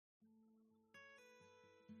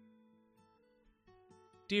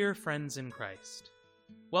Dear friends in Christ,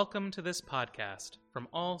 welcome to this podcast from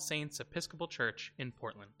All Saints Episcopal Church in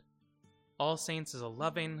Portland. All Saints is a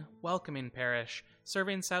loving, welcoming parish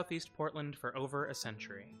serving Southeast Portland for over a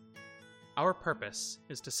century. Our purpose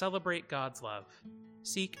is to celebrate God's love,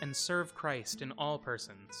 seek and serve Christ in all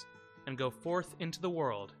persons, and go forth into the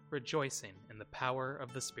world rejoicing in the power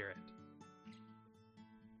of the Spirit.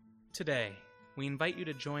 Today, we invite you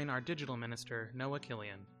to join our digital minister, Noah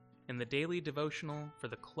Kilian, in the daily devotional for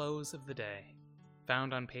the close of the day,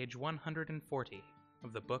 found on page 140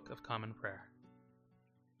 of the Book of Common Prayer.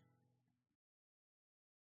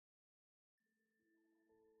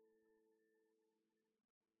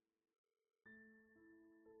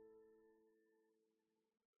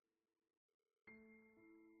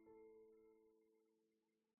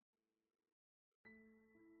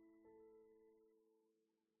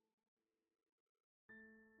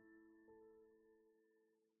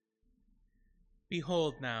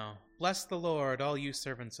 Behold now, bless the Lord, all you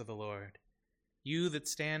servants of the Lord. You that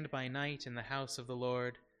stand by night in the house of the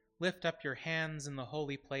Lord, lift up your hands in the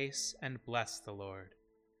holy place and bless the Lord.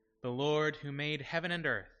 The Lord who made heaven and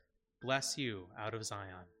earth, bless you out of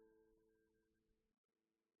Zion.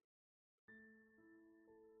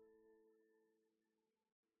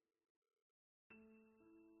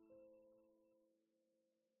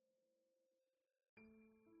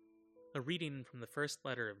 A reading from the first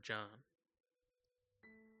letter of John.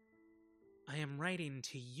 I am writing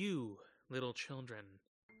to you, little children,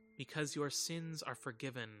 because your sins are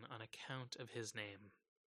forgiven on account of his name.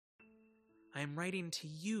 I am writing to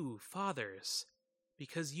you, fathers,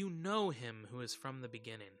 because you know him who is from the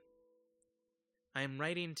beginning. I am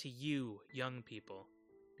writing to you, young people,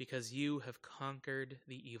 because you have conquered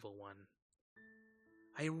the evil one.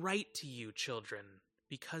 I write to you, children,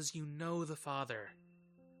 because you know the Father.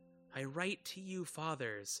 I write to you,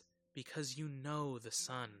 fathers, because you know the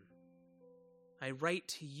Son. I write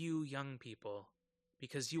to you, young people,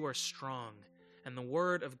 because you are strong, and the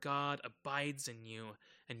word of God abides in you,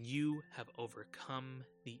 and you have overcome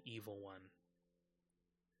the evil one.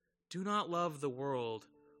 Do not love the world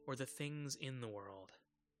or the things in the world.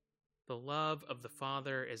 The love of the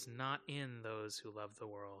Father is not in those who love the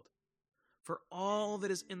world. For all that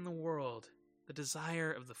is in the world, the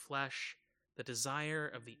desire of the flesh, the desire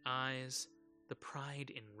of the eyes, the pride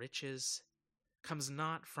in riches, comes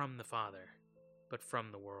not from the Father, but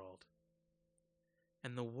from the world.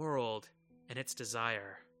 And the world and its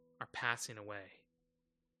desire are passing away,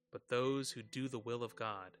 but those who do the will of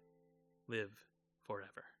God live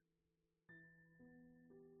forever.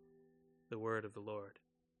 The word of the Lord.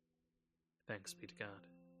 Thanks be to God.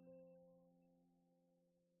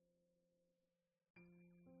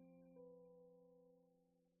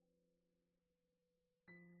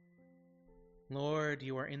 Lord,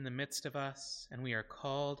 you are in the midst of us, and we are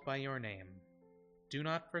called by your name. Do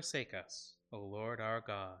not forsake us, O Lord our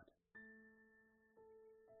God.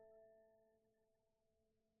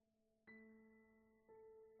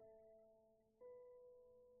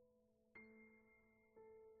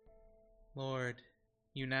 Lord,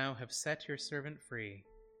 you now have set your servant free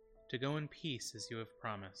to go in peace as you have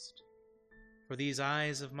promised. For these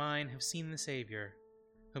eyes of mine have seen the Savior,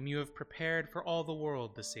 whom you have prepared for all the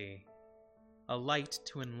world to see, a light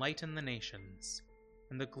to enlighten the nations,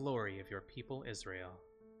 and the glory of your people Israel.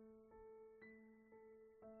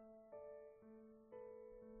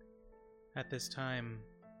 At this time,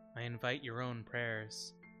 I invite your own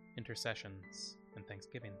prayers, intercessions, and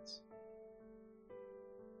thanksgivings.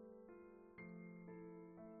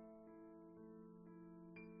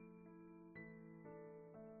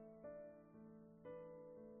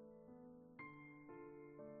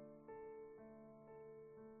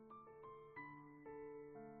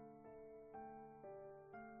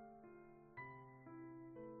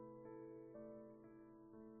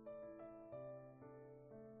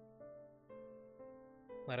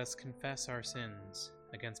 Let us confess our sins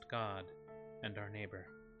against God and our neighbor.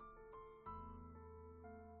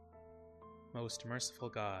 Most merciful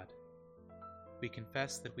God, we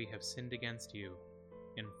confess that we have sinned against you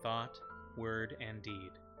in thought, word, and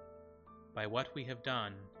deed, by what we have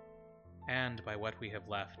done and by what we have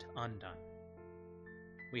left undone.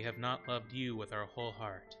 We have not loved you with our whole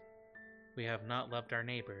heart. We have not loved our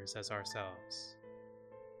neighbors as ourselves.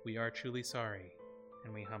 We are truly sorry,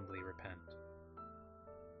 and we humbly repent.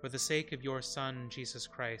 For the sake of your Son, Jesus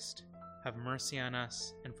Christ, have mercy on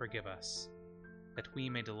us and forgive us, that we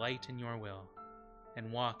may delight in your will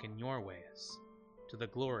and walk in your ways, to the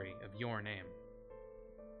glory of your name.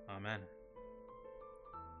 Amen.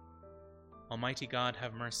 Almighty God,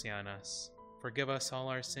 have mercy on us, forgive us all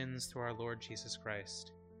our sins through our Lord Jesus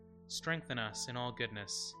Christ, strengthen us in all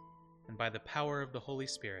goodness, and by the power of the Holy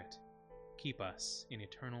Spirit, keep us in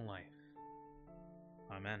eternal life.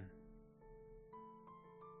 Amen.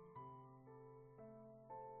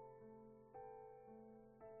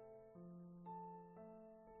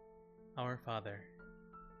 Our Father,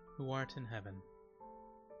 who art in heaven,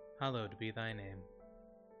 hallowed be thy name.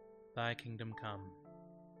 Thy kingdom come,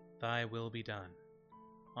 thy will be done,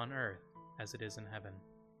 on earth as it is in heaven.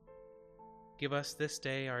 Give us this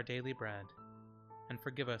day our daily bread, and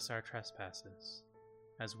forgive us our trespasses,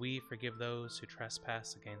 as we forgive those who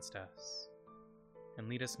trespass against us. And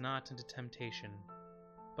lead us not into temptation,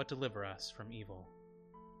 but deliver us from evil.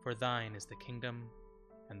 For thine is the kingdom,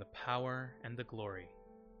 and the power, and the glory,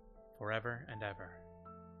 forever and ever.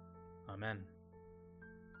 Amen.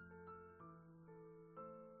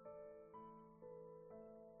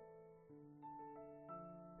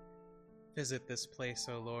 Visit this place,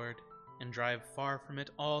 O Lord, and drive far from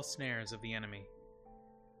it all snares of the enemy.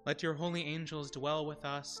 Let your holy angels dwell with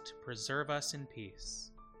us to preserve us in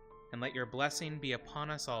peace, and let your blessing be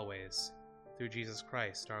upon us always, through Jesus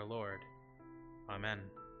Christ our Lord. Amen.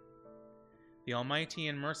 The Almighty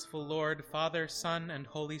and merciful Lord, Father, Son, and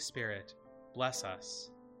Holy Spirit, bless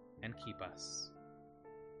us and keep us.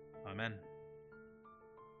 Amen.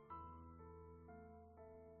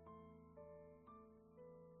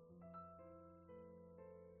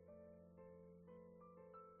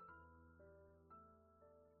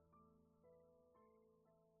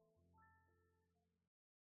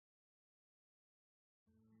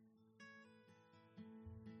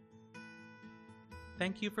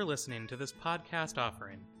 Thank you for listening to this podcast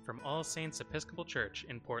offering from All Saints Episcopal Church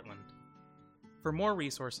in Portland. For more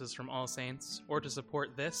resources from All Saints, or to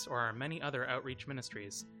support this or our many other outreach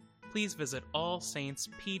ministries, please visit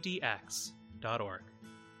allsaintspdx.org.